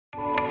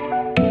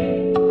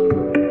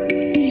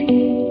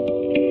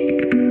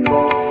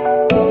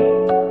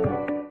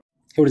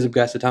Hey, what is up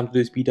guys, so time to do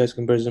a speed test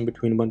comparison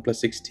between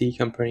OnePlus 6T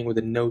comparing with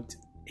the Note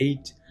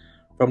 8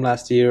 from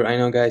last year. I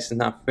know guys, it's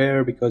not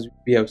fair because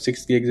we have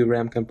 6 gigs of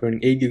RAM comparing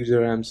 8 gigs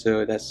of RAM,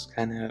 so that's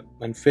kind of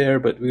unfair,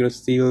 but we're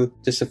still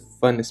just a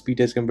fun speed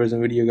test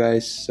comparison video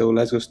guys. So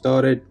let's go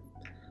started.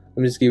 Let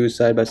me just give you a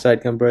side by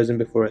side comparison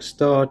before I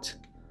start.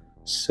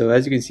 So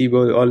as you can see,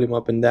 both volume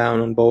up and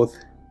down on both.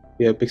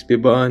 We have Bixby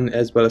button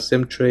as well as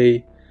SIM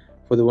tray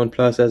for the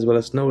OnePlus as well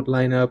as Note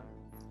lineup.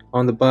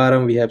 On the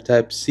bottom we have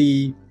Type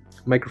C,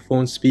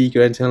 microphone,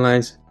 speaker, antenna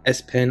lines,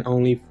 S Pen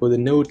only for the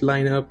Note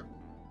lineup.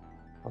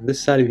 On this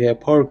side we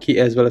have power key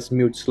as well as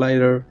mute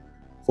slider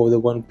for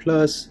the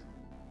OnePlus.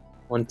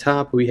 On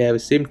top we have a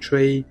SIM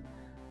tray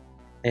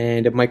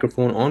and a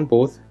microphone on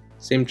both.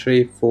 SIM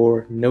tray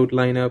for Note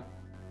lineup.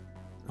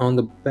 On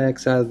the back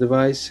side of the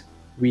device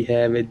we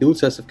have a dual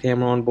sets of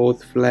camera on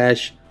both,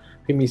 flash,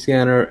 premium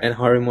scanner, and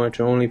heart rate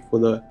monitor only for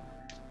the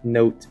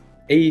Note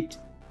 8.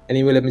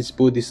 Anyway, let me just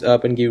boot this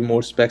up and give you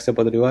more specs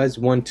about the device.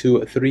 1,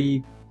 2,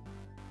 3.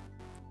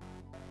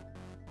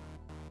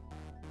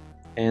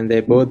 And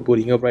they're both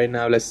booting up right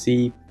now. Let's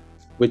see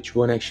which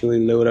one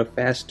actually load up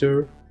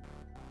faster,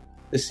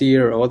 this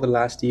year or the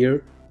last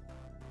year.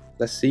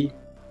 Let's see.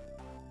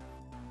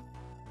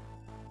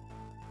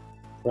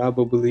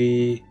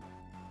 Probably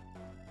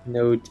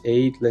Note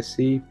 8. Let's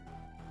see.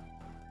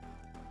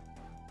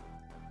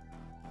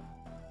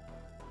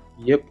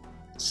 Yep,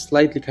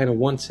 slightly kind of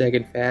 1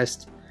 second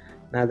fast.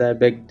 Not that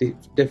big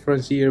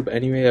difference here, but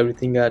anyway,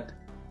 everything got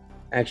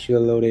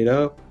actually loaded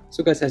up.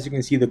 So guys, as you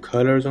can see, the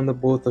colors on the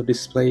both of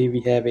display, we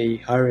have a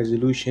high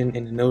resolution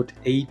in the Note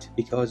 8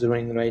 because we're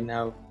running right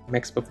now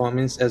max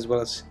performance, as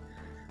well as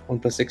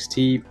OnePlus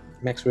 6T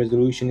max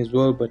resolution as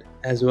well, but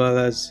as well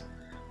as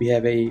we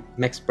have a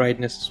max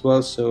brightness as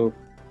well. So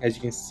as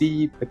you can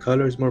see, the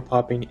color is more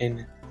popping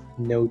in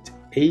Note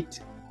 8.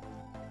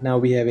 Now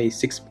we have a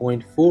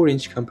 6.4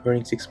 inch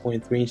comparing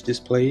 6.3 inch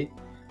display,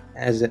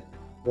 as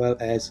well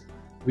as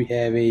we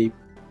have a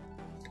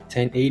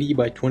 1080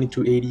 by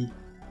 2280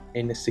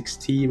 in the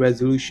 6T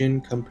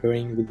resolution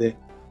comparing with the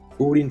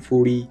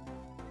 1440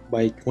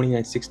 by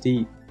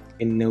 2960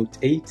 in Note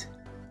 8.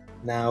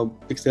 Now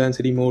pixel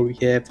density mode,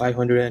 we have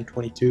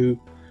 522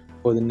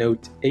 for the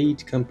Note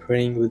 8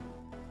 comparing with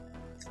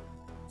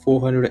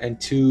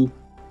 402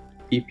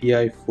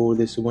 ppi for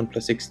this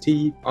OnePlus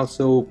 6T.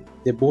 Also,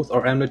 they both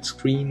are AMOLED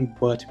screen,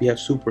 but we have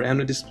Super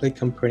AMOLED display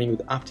comparing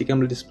with Optic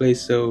AMOLED display,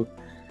 so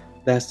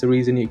that's the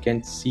reason you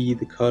can see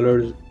the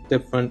colors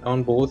different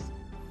on both,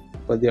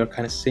 but they are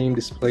kind of same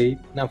display.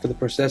 Now for the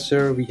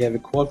processor, we have a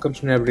Qualcomm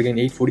Snapdragon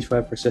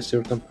 845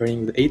 processor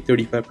comparing with the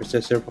 835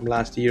 processor from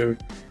last year,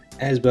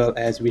 as well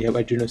as we have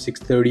Adreno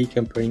 630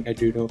 comparing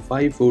Adreno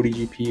 540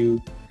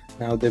 GPU.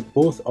 Now they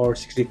both are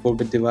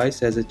 64-bit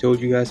device. As I told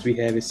you guys, we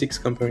have a 6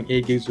 comparing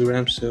 8 gigs of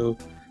RAM, so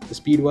the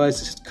speed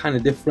wise is kind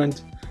of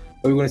different,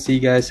 but we're going to see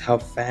guys how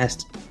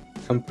fast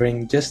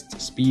comparing just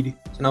speed.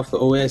 So now for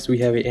the OS, we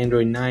have an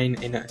Android 9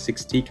 in a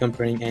 6T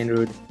comparing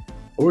Android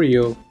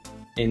Oreo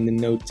in the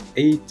Note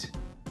 8.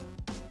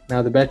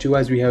 Now the battery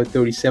wise, we have a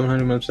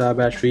 3700 mAh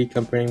battery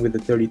comparing with the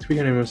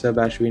 3300 mAh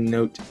battery in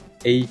Note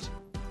 8.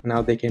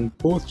 Now they can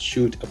both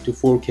shoot up to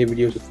 4K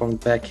videos from the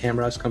back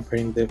cameras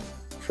comparing the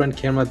front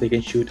camera. They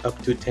can shoot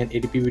up to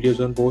 1080p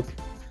videos on both.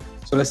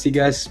 So let's see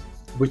guys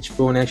which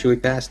phone actually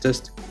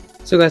fastest.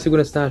 So guys, we're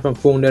gonna start from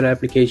phone data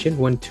application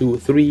 1, 2,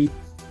 3,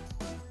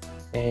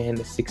 and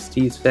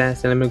 6T is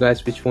fast. And let me know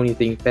guys which phone you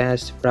think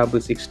fast. Probably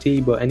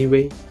 6T, but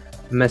anyway,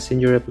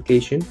 Messenger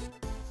application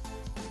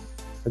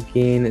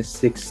again,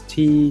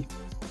 6T,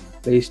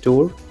 Play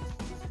Store,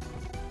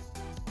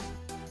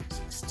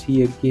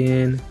 6T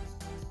again.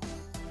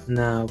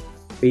 Now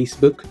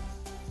Facebook,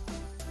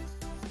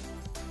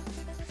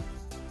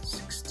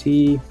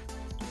 6T,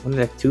 only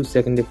like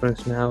 2-second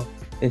difference now.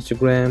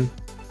 Instagram,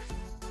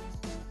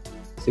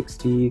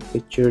 6T,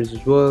 pictures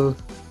as well.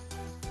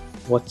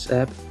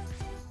 WhatsApp,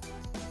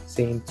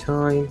 same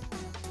time.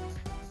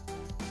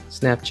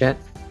 Snapchat,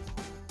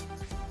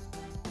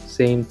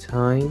 same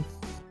time.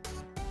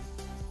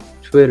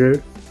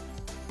 Twitter,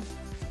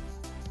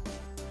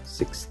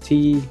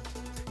 6T.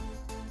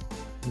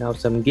 Now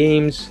some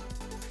games,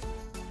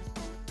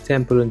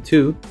 Temple Run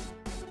 2.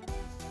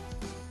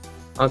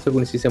 Also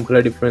going to see some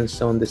color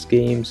difference on this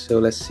game, so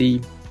let's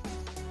see.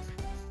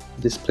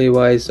 Display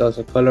wise,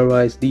 also color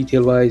wise,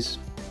 detail wise,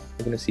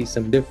 we're going to see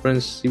some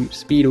difference.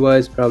 Speed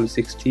wise, probably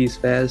 6T is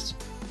fast.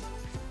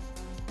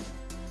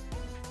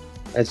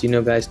 As you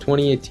know guys,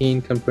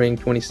 2018 comparing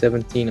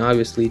 2017,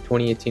 obviously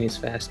 2018 is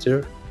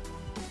faster.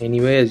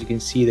 Anyway, as you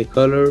can see the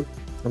color,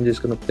 I'm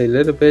just going to play a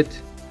little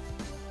bit.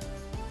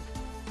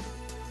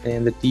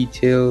 And the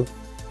detail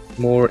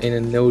more in a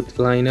Note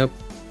lineup.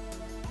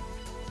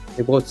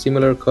 They're both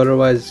similar color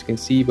wise, as you can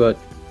see, but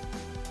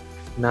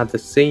not the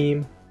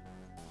same.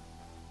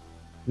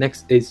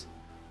 Next is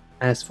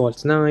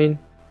Asphalt 9,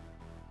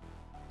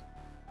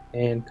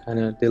 and kind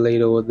of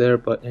delayed over there,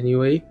 but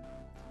anyway,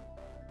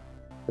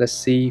 let's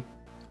see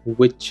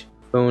which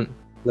phone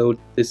load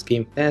this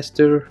game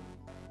faster.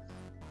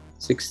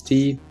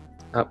 6T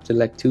up to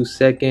like 2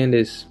 seconds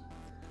is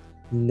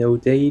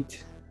Note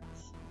 8.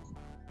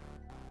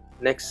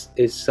 Next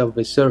is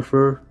Subway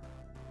Surfer.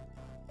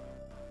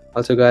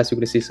 Also guys, you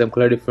can see some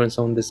color difference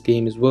on this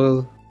game as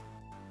well.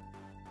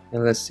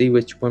 And let's see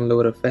which one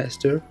loaded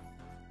faster.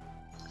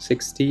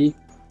 60.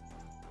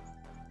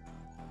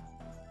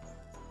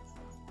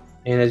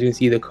 And as you can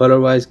see, the color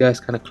wise guys,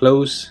 kind of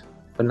close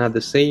but not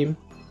the same.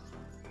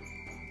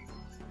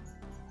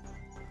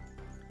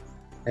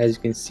 As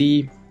you can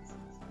see.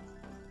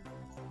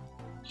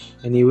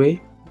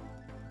 Anyway,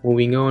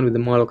 moving on with the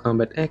model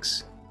Kombat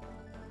X.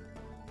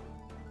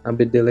 A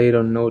bit delayed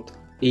on Note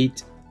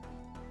 8.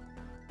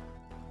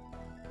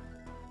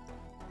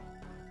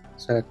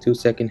 So like 2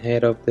 seconds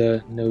ahead of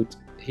the Note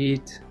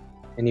 8.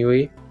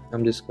 Anyway,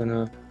 I'm just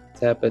gonna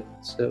tap it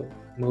so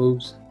it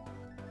moves.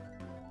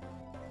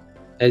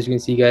 As you can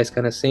see guys,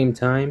 kind of same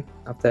time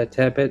after I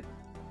tap it.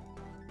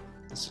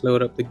 Let's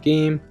load up the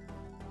game.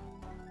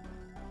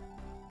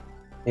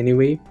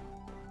 Anyway,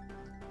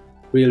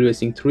 Real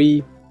Racing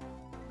 3.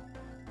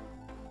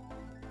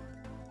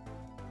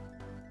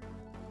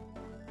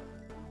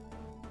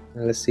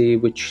 Now let's see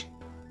which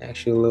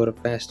actually loaded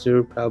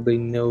faster. Probably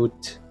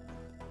Note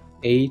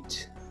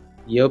 8.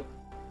 Yup.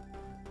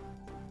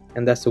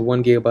 And that's a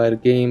 1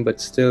 GB game, but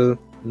still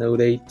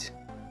Note 8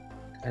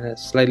 kind of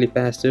slightly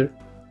faster.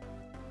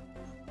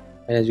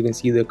 And as you can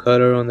see, the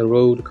color on the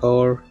road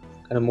car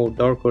kind of more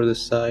darker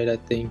this side, I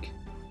think.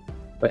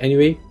 But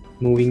anyway,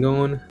 moving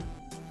on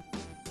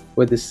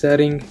with the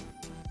setting.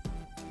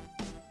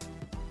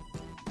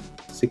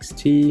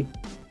 60.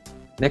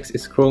 Next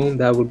is Chrome.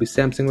 That will be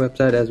Samsung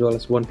website as well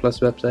as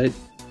OnePlus website.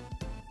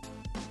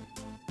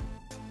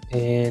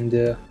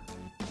 And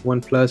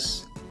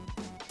OnePlus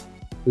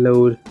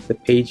load the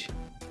page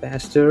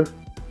faster.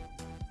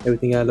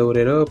 Everything I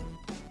loaded up.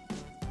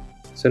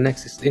 So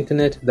next is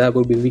internet. That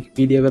will be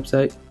Wikipedia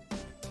website.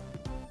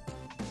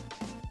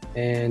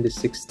 And the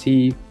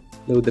 60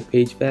 load the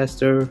page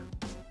faster.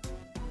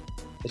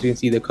 As you can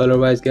see, the color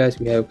wise guys,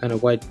 we have kind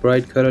of white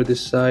bright color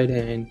this side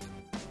and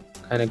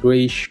kind of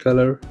grayish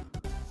color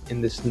in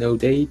this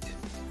Note 8.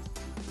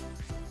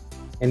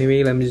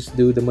 Anyway, let me just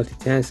do the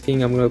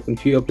multitasking. I'm gonna open a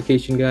few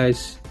applications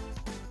guys,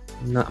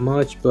 not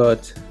much,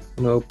 but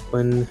I'm gonna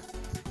open,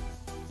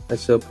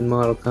 let's open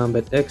model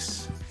Kombat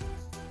X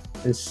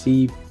and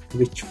see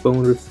which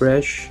phone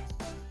refresh.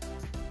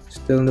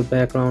 Still in the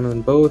background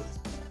on both.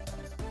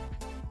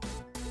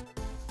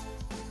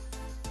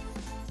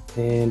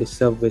 And the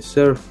Subway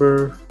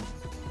Surfer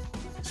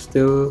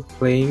still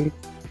playing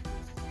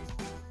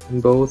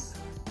in both.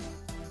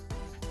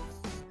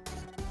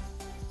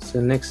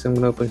 So next I'm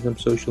gonna open some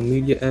social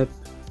media app.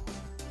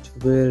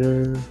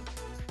 Twitter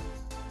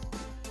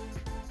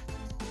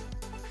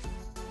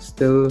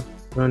still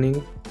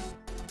running.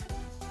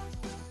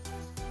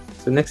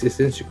 So next is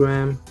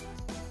Instagram.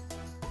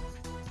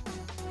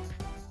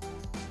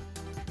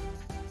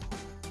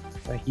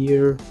 Right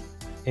here,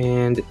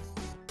 and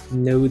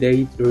Note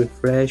 8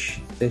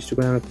 refresh the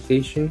Instagram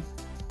application.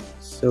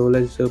 So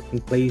let's open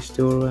Play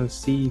Store and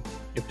see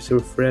if it's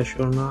refreshed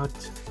or not.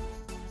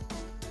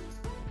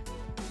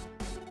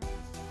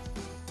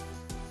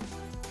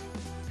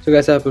 So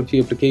guys, I opened a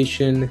few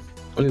applications.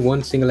 Only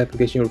one single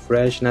application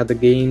refresh, not the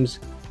games.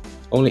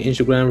 Only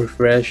Instagram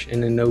refresh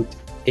in the Note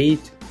 8.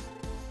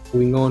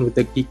 Moving on with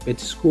the Geek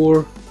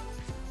score.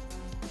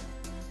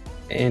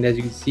 And as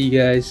you can see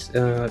guys,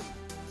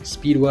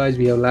 speed wise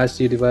we have last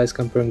year device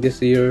comparing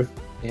this year.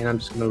 And I'm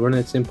just gonna run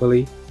it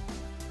simply.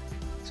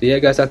 So yeah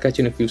guys, I'll catch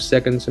you in a few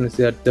seconds as soon as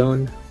they are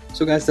done.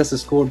 So guys, that's the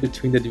score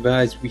between the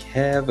device we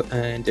have,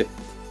 and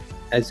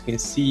as you can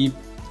see,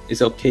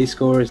 it's okay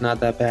score, it's not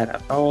that bad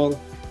at all.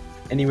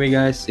 Anyway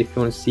guys, if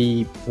you want to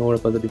see more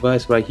about the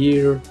device right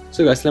here.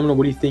 So guys, let me know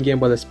what you're thinking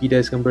about the speed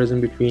test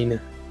comparison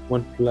between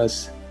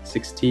OnePlus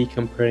 6T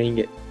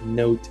comparing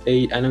Note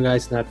 8. I know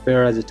guys, it's not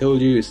fair, as I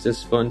told you, it's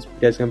just fun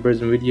speed test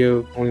comparison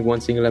video. Only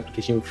one single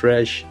application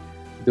refresh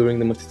during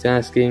the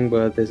multitasking,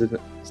 but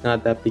it's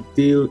not that big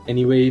deal.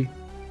 Anyway,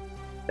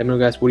 let me know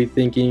guys what you're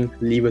thinking.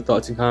 Leave your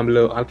thoughts in comment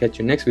below. I'll catch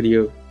you next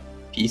video.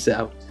 Peace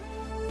out.